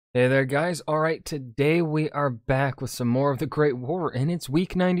Hey there, guys. Alright, today we are back with some more of the Great War, and it's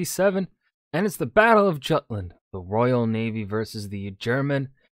week 97, and it's the Battle of Jutland, the Royal Navy versus the German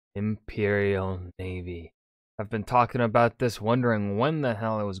Imperial Navy. I've been talking about this, wondering when the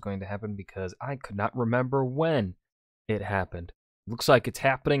hell it was going to happen, because I could not remember when it happened. Looks like it's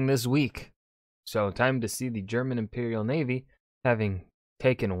happening this week. So, time to see the German Imperial Navy having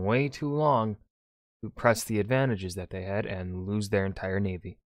taken way too long to press the advantages that they had and lose their entire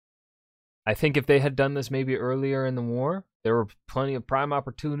navy. I think if they had done this maybe earlier in the war, there were plenty of prime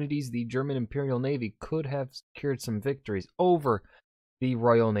opportunities. The German Imperial Navy could have secured some victories over the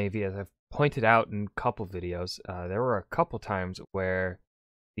Royal Navy. As I've pointed out in a couple videos, there were a couple times where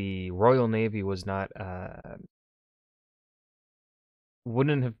the Royal Navy was not,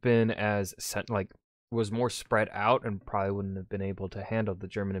 wouldn't have been as, was more spread out and probably wouldn't have been able to handle the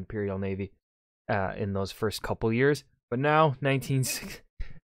German Imperial Navy in those first couple years. But now,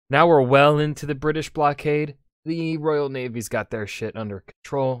 Now we're well into the British blockade. The Royal Navy's got their shit under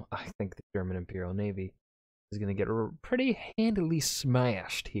control. I think the German Imperial Navy is going to get pretty handily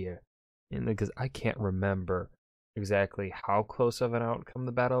smashed here. Because I can't remember exactly how close of an outcome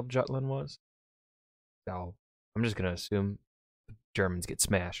the Battle of Jutland was. So I'm just going to assume the Germans get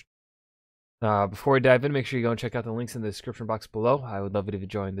smashed. Before we dive in, make sure you go and check out the links in the description box below. I would love it if you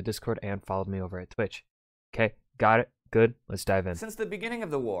joined the Discord and followed me over at Twitch. Okay, got it? Good, let's dive in. Since the beginning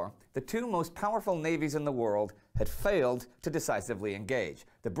of the war, the two most powerful navies in the world had failed to decisively engage.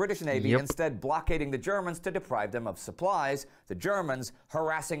 The British Navy instead blockading the Germans to deprive them of supplies, the Germans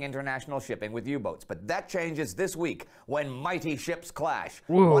harassing international shipping with U-boats. But that changes this week when mighty ships clash.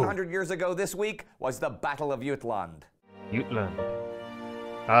 Whoa. 100 years ago this week was the Battle of Jutland. Jutland.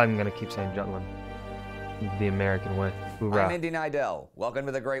 I'm gonna keep saying Jutland. The American way. Hoorah. I'm Indy Nidell. Welcome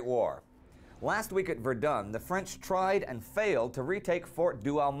to the Great War. Last week at Verdun, the French tried and failed to retake Fort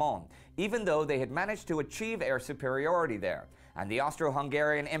Douaumont, even though they had managed to achieve air superiority there. And the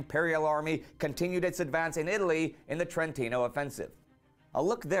Austro-Hungarian Imperial Army continued its advance in Italy in the Trentino offensive. I'll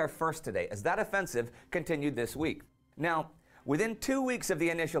look there first today, as that offensive continued this week. Now, within 2 weeks of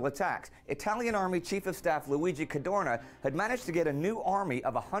the initial attacks, Italian Army Chief of Staff Luigi Cadorna had managed to get a new army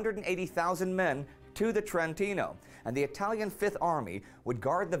of 180,000 men to the Trentino, and the Italian Fifth Army would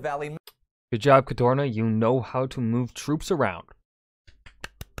guard the valley. Good job, Cadorna. You know how to move troops around.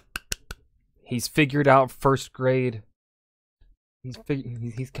 He's figured out first grade. He's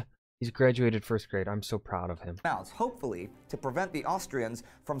graduated first grade. I'm so proud of him. Hopefully to prevent the Austrians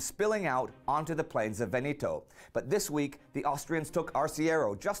from spilling out onto the plains of Veneto. But this week, the Austrians took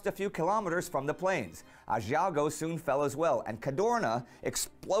Arciero, just a few kilometers from the plains. Asiago soon fell as well, and Cadorna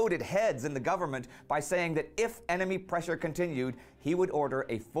exploded heads in the government by saying that if enemy pressure continued, he would order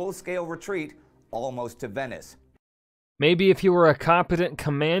a full-scale retreat almost to Venice. Maybe if you were a competent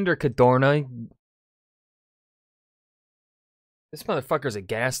commander, Cadorna. This motherfucker's a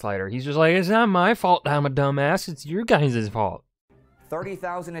gaslighter. He's just like, it's not my fault I'm a dumbass, it's your guys' fault.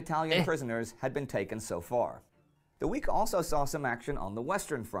 30,000 Italian prisoners had been taken so far. The week also saw some action on the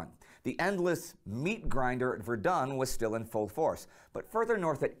Western Front. The endless meat grinder at Verdun was still in full force. But further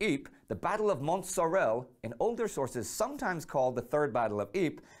north at Ypres, the Battle of Mont Sorel, in older sources sometimes called the Third Battle of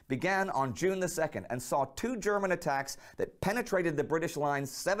Ypres, began on June the 2nd and saw two German attacks that penetrated the British lines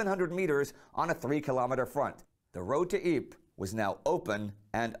 700 meters on a 3-kilometer front. The road to Ypres was now open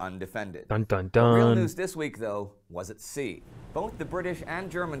and undefended. Dun, dun, dun. The real news this week, though, was at sea. Both the British and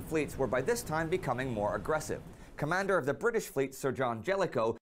German fleets were by this time becoming more aggressive. Commander of the British fleet, Sir John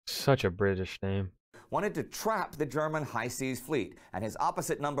Jellicoe, such a British name, wanted to trap the German high seas fleet, and his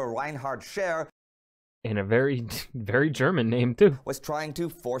opposite number, Reinhard Scheer, in a very, very German name too, was trying to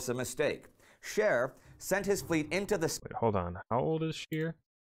force a mistake. Scheer sent his fleet into the... Wait, hold on. How old is Scheer?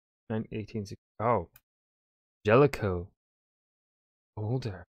 1860. Oh. Jellicoe.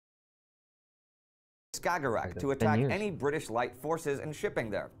 Older. Skagerrak to attack any British light forces and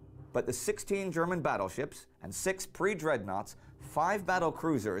shipping there. But the 16 German battleships and 6 pre-dreadnoughts, 5 battle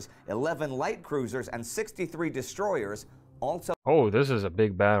cruisers, 11 light cruisers, and 63 destroyers also... Oh, this is a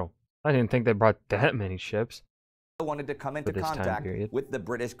big battle. I didn't think they brought that many ships. ...wanted to come into contact with the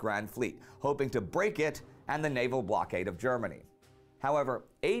British Grand Fleet, hoping to break it and the naval blockade of Germany. However,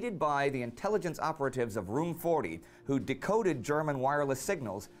 aided by the intelligence operatives of Room 40, who decoded German wireless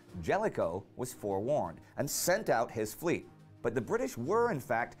signals, Jellicoe was forewarned and sent out his fleet. But the British were, in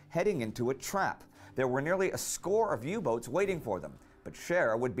fact, heading into a trap. There were nearly a score of U-boats waiting for them. But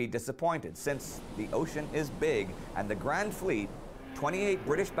Scheer would be disappointed, since the ocean is big, and the Grand Fleet, 28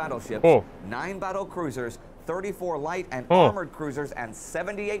 British battleships, 9 battle cruisers, 34 light and armored cruisers, and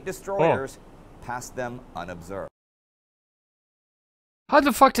 78 destroyers passed them unobserved. How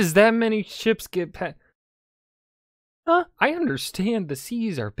the fuck does that many ships get past? Huh? I understand the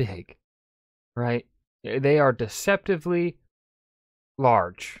seas are big, right? They are deceptively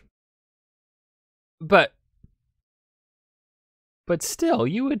large. But still,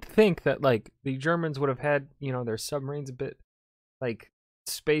 you would think that, like, the Germans would have had, you know, their submarines a bit, like,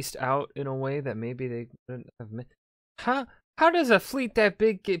 spaced out in a way that maybe they couldn't have. How does a fleet that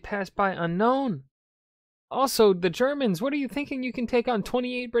big get passed by unknown? Also, the Germans, what are you thinking you can take on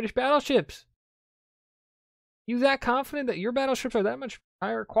 28 British battleships? You that confident that your battleships are that much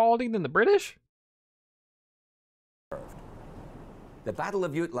higher quality than the British? The Battle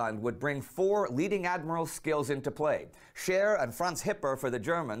of Jutland would bring 4 leading admirals' skills into play. Scheer and Franz Hipper for the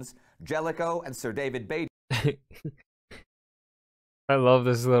Germans, Jellicoe and Sir David Beatty. I love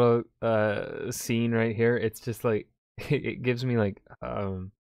this little scene right here. It's just like, it gives me like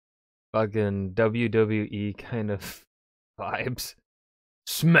fucking WWE kind of vibes.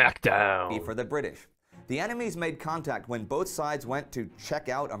 Smackdown! For the British. The enemies made contact when both sides went to check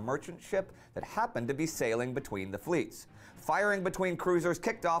out a merchant ship that happened to be sailing between the fleets. Firing between cruisers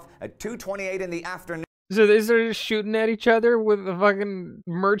kicked off at 2:28 in the afternoon. So they started shooting at each other with a fucking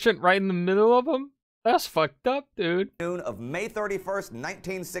merchant right in the middle of them? That's fucked up, dude. Of May 31st,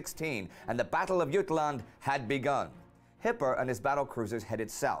 1916, and the Battle of Jutland had begun. Hipper and his battle cruisers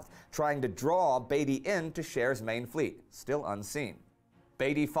headed south, trying to draw Beatty in to Scheer's main fleet, still unseen.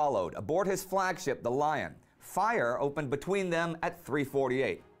 Beatty followed, aboard his flagship, the Lion. Fire opened between them at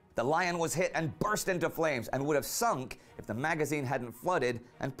 3:48. The Lion was hit and burst into flames and would have sunk if the magazine hadn't flooded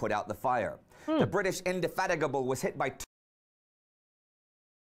and put out the fire. The British Indefatigable was hit by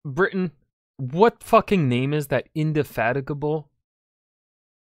Britain, what fucking name is that? Indefatigable?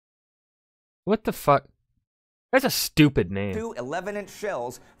 What the fuck? That's a stupid name. 2 11-inch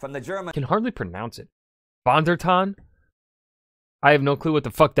shells from the German. I can hardly pronounce it. Bonderton? I have no clue what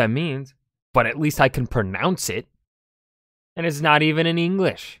the fuck that means, but at least I can pronounce it. And it's not even in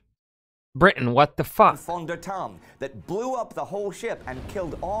English. Britain, what the fuck? Fondertam that blew up the whole ship and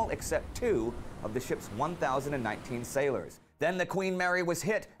killed all except 2 of the ship's 1,019 sailors. Then the Queen Mary was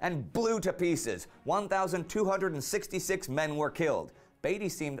hit and blew to pieces. 1,266 men were killed. Beatty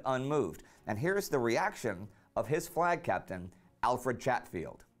seemed unmoved, and here's the reaction of his flag captain, Alfred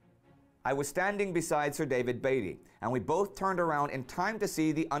Chatfield. I was standing beside Sir David Beatty, and we both turned around in time to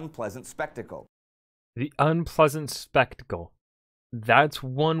see the unpleasant spectacle. The unpleasant spectacle. That's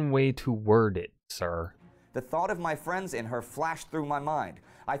one way to word it, sir. The thought of my friends in her flashed through my mind.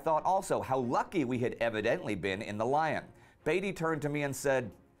 I thought also how lucky we had evidently been in the Lion. Beatty turned to me and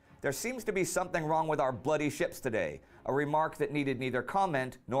said, "There seems to be something wrong with our bloody ships today," a remark that needed neither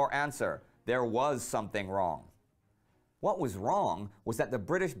comment nor answer. There was something wrong. What was wrong was that the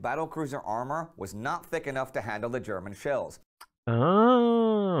British battlecruiser armor was not thick enough to handle the German shells.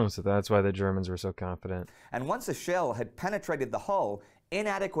 Oh, so that's why the Germans were so confident. And once a shell had penetrated the hull,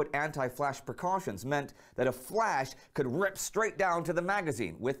 inadequate anti-flash precautions meant that a flash could rip straight down to the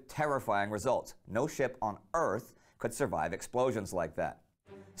magazine with terrifying results. No ship on Earth could survive explosions like that.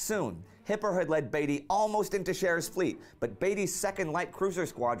 Soon, Hipper had led Beatty almost into Scheer's fleet, but Beatty's 2nd Light Cruiser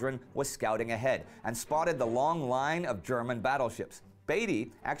Squadron was scouting ahead and spotted the long line of German battleships.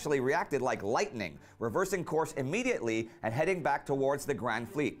 Beatty actually reacted like lightning, reversing course immediately and heading back towards the Grand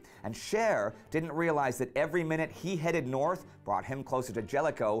Fleet. And Scheer didn't realize that every minute he headed north brought him closer to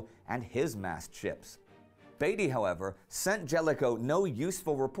Jellicoe and his massed ships. Beatty, however, sent Jellicoe no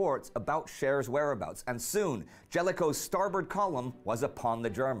useful reports about Scheer's whereabouts, and soon Jellicoe's starboard column was upon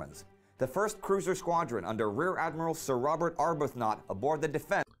the Germans. The 1st Cruiser Squadron under Rear Admiral Sir Robert Arbuthnot aboard the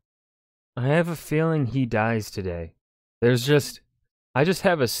Defense. I have a feeling he dies today. I just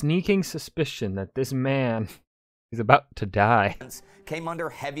have a sneaking suspicion that this man is about to die. Came under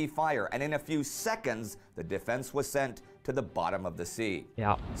heavy fire, and in a few seconds, the defense was sent to the bottom of the sea.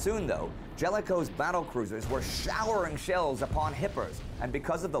 Yeah. Soon, though, Jellicoe's battle cruisers were showering shells upon Hipper's, and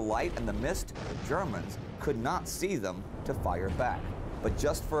because of the light and the mist, the Germans could not see them to fire back. But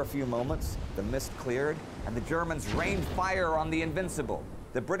just for a few moments, the mist cleared, and the Germans rained fire on the Invincible.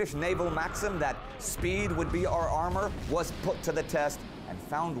 The British naval maxim that speed would be our armor was put to the test and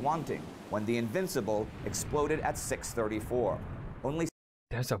found wanting when the Invincible exploded at 6:34. Only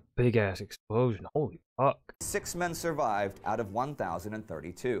That's a big-ass explosion. Holy fuck. 6 men survived out of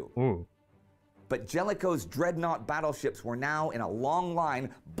 1,032. Ooh. But Jellicoe's dreadnought battleships were now in a long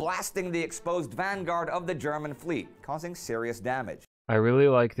line, blasting the exposed vanguard of the German fleet, causing serious damage. I really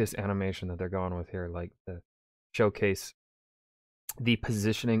like this animation that they're going with here, like the showcase the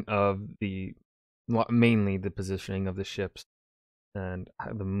positioning of mainly the positioning of the ships and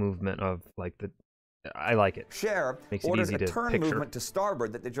the movement of like the I like it. Scheer ordered a turn movement to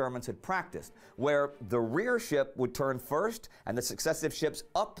starboard that the Germans had practiced, where the rear ship would turn first and the successive ships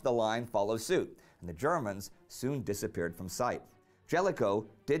up the line follow suit, and the Germans soon disappeared from sight. Jellicoe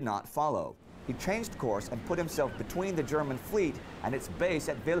did not follow. He changed course and put himself between the German fleet and its base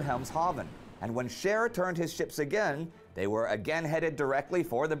at Wilhelmshaven, and when Scheer turned his ships again, they were again headed directly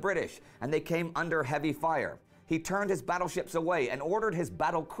for the British, and they came under heavy fire. He turned his battleships away and ordered his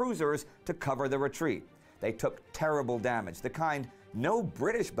battle cruisers to cover the retreat. They took terrible damage, the kind no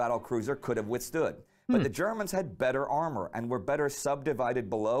British battle cruiser could have withstood. But the Germans had better armor and were better subdivided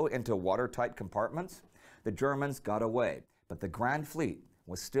below into watertight compartments. The Germans got away, but the Grand Fleet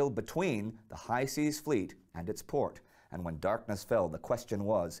was still between the High Seas Fleet and its port. And when darkness fell, the question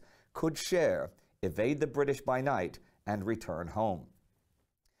was, could Scheer evade the British by night and return home?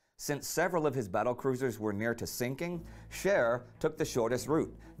 Since several of his battle cruisers were near to sinking, Scheer took the shortest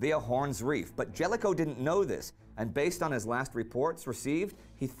route, via Horn's Reef, but Jellicoe didn't know this, and based on his last reports received,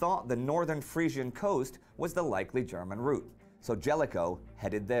 he thought the northern Frisian coast was the likely German route. So Jellicoe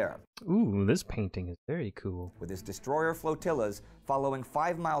headed there. Ooh, this painting is very cool. With his destroyer flotillas following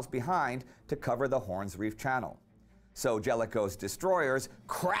 5 miles behind to cover the Horn's Reef Channel. So Jellicoe's destroyers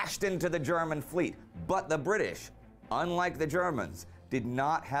crashed into the German fleet, but the British, unlike the Germans, did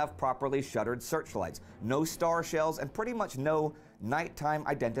not have properly shuttered searchlights, no star shells, and pretty much no nighttime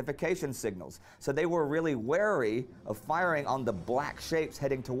identification signals. So they were really wary of firing on the black shapes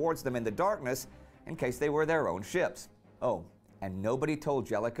heading towards them in the darkness in case they were their own ships. Oh, and nobody told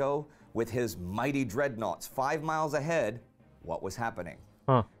Jellicoe, with his mighty dreadnoughts 5 miles ahead, what was happening.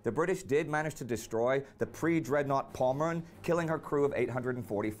 The British did manage to destroy the pre-dreadnought Pommern, killing her crew of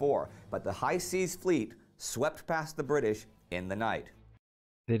 844, but the High Seas Fleet swept past the British in the night.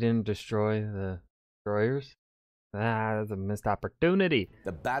 They didn't destroy the destroyers? That's a missed opportunity.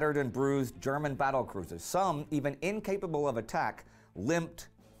 The battered and bruised German battlecruisers, some even incapable of attack, limped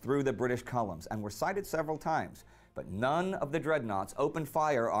through the British columns and were sighted several times, but none of the dreadnoughts opened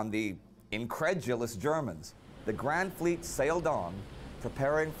fire on the incredulous Germans. The Grand Fleet sailed on,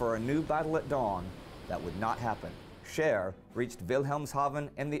 preparing for a new battle at dawn that would not happen. Scheer reached Wilhelmshaven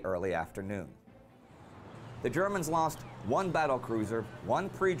in the early afternoon. The Germans lost 1 battlecruiser, 1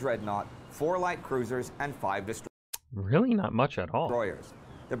 pre-dreadnought, 4 light cruisers, and 5 destroyers. Really not much at all.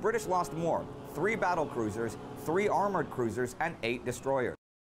 The British lost more, 3 battlecruisers, 3 armored cruisers, and 8 destroyers.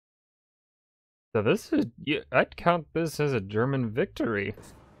 So this is, I'd count this as a German victory.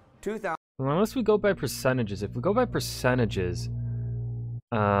 Unless we go by percentages. If we go by percentages,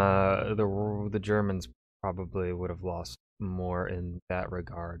 the Germans probably would have lost more in that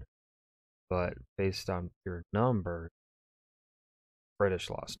regard. But based on pure numbers, British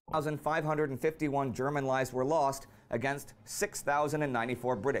lost. 1,551 German lives were lost against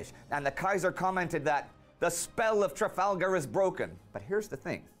 6,094 British. And the Kaiser commented that the spell of Trafalgar is broken. But here's the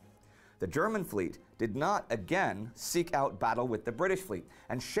thing. The German fleet did not again seek out battle with the British fleet.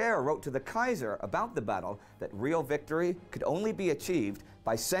 And Scheer wrote to the Kaiser about the battle that real victory could only be achieved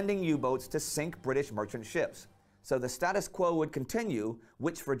by sending U-boats to sink British merchant ships. So the status quo would continue,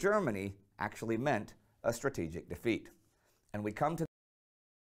 which for Germany actually meant a strategic defeat. And we come to...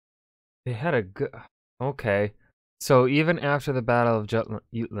 They had a good... Okay. So even after the Battle of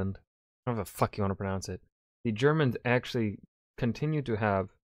Jutland, however the fuck you want to pronounce it, the Germans actually continued to have,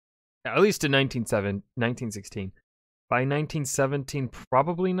 at least in 1916. By 1917,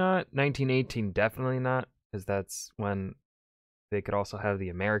 probably not. 1918, definitely not, because that's when they could also have the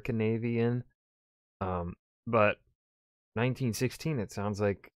American Navy in. But 1916, it sounds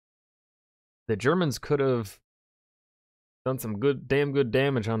like the Germans could have done some damn good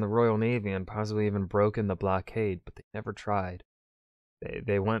damage on the Royal Navy and possibly even broken the blockade, but they never tried.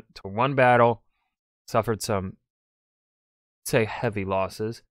 They went to one battle, suffered some, say, heavy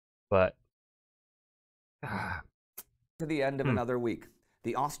losses, but... To the end of another week.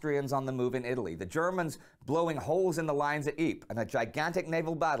 The Austrians on the move in Italy, the Germans blowing holes in the lines at Ypres, and a gigantic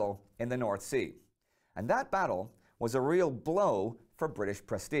naval battle in the North Sea. And that battle was a real blow for British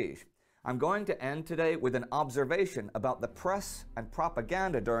prestige. I'm going to end today with an observation about the press and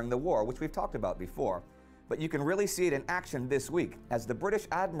propaganda during the war, which we've talked about before. But you can really see it in action this week, as the British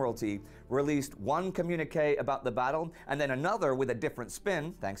Admiralty released one communique about the battle, and then another with a different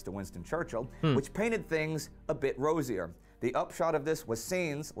spin, thanks to Winston Churchill, which painted things a bit rosier. The upshot of this was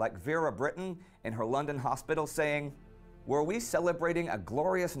scenes like Vera Brittain in her London hospital saying, "Were we celebrating a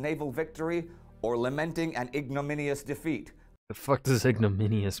glorious naval victory or lamenting an ignominious defeat? The fuck does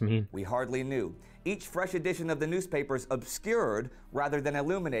ignominious mean? We hardly knew." Each fresh edition of the newspapers obscured rather than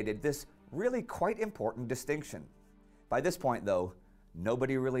illuminated this really quite important distinction. By this point, though,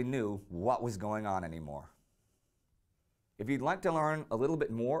 nobody really knew what was going on anymore. If you'd like to learn a little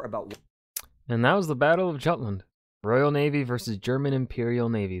bit more about... And that was the Battle of Jutland. Royal Navy versus German Imperial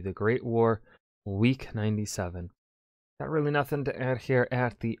Navy. The Great War, week 97. Got really nothing to add here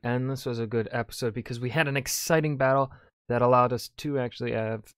at the end. This was a good episode because we had an exciting battle that allowed us to actually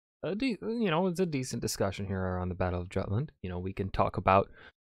have it's a decent discussion here around the Battle of Jutland. We can talk about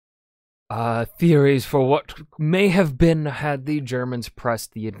theories for what may have been had the Germans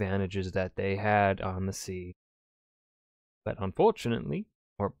pressed the advantages that they had on the sea. But unfortunately,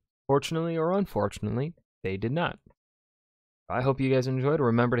 or fortunately or unfortunately, they did not. I hope you guys enjoyed.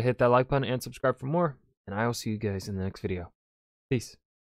 Remember to hit that like button and subscribe for more, and I will see you guys in the next video. Peace.